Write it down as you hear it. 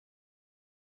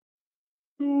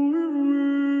Yeah.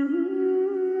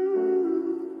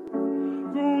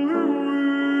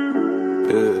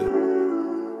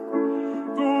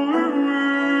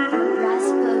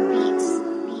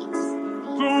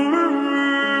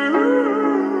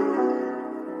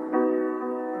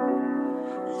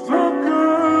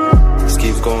 This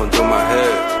keeps going through my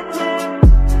head,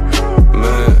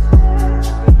 man.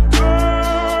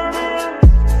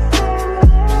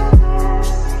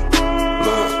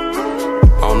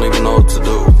 I don't even know what to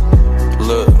do.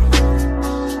 Look.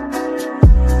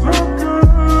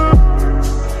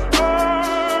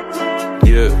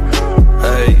 Yeah,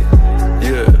 hey,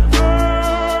 yeah.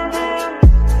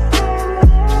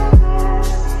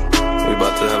 We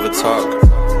about to have a talk.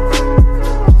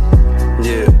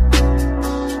 Yeah.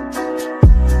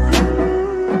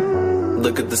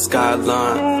 Look at the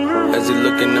skyline as you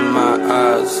looking in my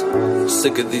eyes.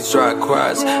 Sick of these dry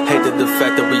cries. Hated the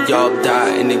fact that we all die,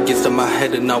 and it gets to my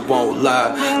head and I won't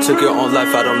lie. Took your own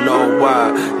life, I don't know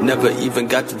why. Never even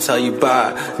got to tell you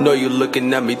bye. Know you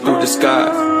looking at me through the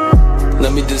sky.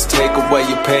 Let me just take away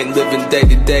your pain, living day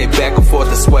to day, back and forth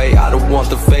this way. I don't want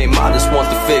the fame, I just want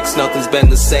the fix. Nothing's been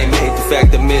the same, hate the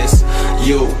fact I miss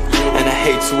you, and I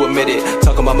hate to admit it.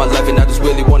 Talking about my life and I just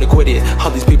really wanna quit it. All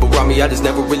these people around me, I just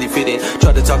never really fit in.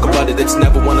 Try to talk about it, they just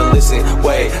never wanna listen.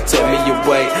 Wait, tell me your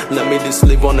way, let me just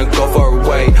leave, wanna go far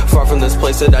away. Far from this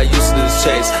place that I used to just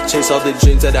chase all the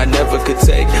dreams that I never could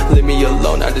take. Leave me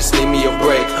alone, I just need me a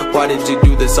break. Why did you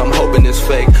do this? I'm hoping it's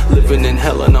fake. Living in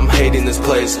hell and I'm hating this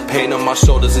place. Pain on my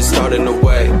shoulders is starting to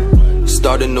weigh.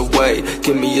 Starting to wait,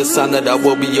 give me a sign that I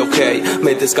will be okay.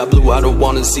 Made this sky blue, I don't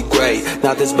wanna see gray.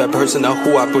 Not this bad person, not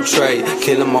who I portray.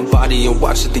 Killing my body and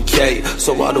watch it decay.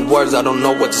 So out of words, I don't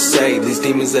know what to say. These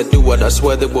demons that do what I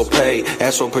swear they will pay.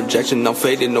 Astral projection, I'm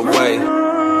fading away.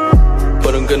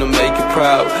 But I'm gonna make you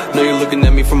proud. Know you're looking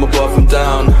at me from above and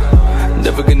down.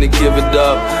 Never gonna give it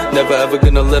up, never ever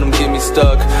gonna let them get me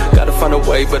stuck. Gotta find a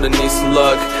way, but I need some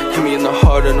luck. Hit me in the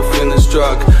heart and I'm feeling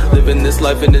struck. Living this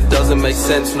life and it doesn't make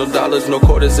sense. No dollars, no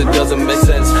quarters, it doesn't make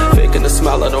sense. Faking a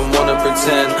smile, I don't wanna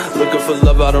pretend. Looking for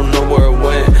love, I don't know where it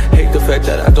went. Hate the fact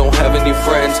that I don't have any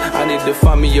friends. I need to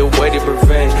find me a way to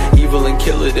prevent evil and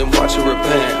kill it and watch it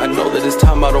repent. I know that it's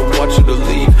time, I don't want you to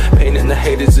leave. Pain and the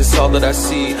hate is just all that I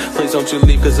see. Please don't you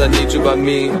leave, cause I need you by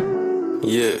me.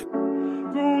 Yeah.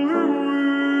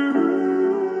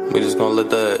 We just gonna let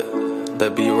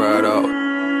that beat ride out.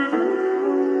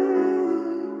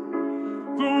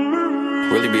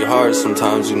 Really be hard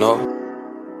sometimes, you know.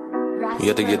 You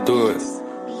have to get through it.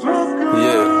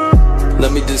 Yeah.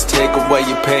 Let me just take away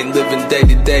your pain, living day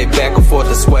to day, back and forth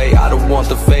this way. I don't want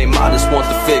the fame, I just want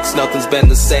the fix. Nothing's been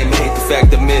the same, hate the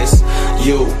fact I miss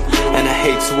you, and I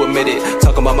hate to admit it.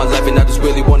 Talking about my life and I just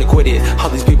really wanna quit it. All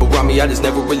these people around me, I just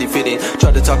never really fit in.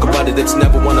 Try to talk about it, they just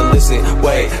never wanna listen.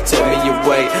 Wait, tell me your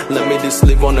way, let me just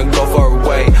leave, wanna go far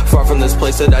away. Far from this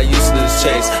place that I used to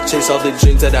just chase all the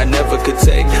dreams that I never could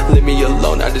take. Leave me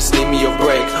alone, I just need me a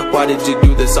break. Why did you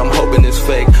do this? I'm hoping it's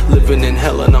fake. Living in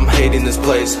hell and I'm hating this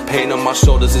place. Pain on my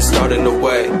shoulders is starting to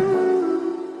weigh.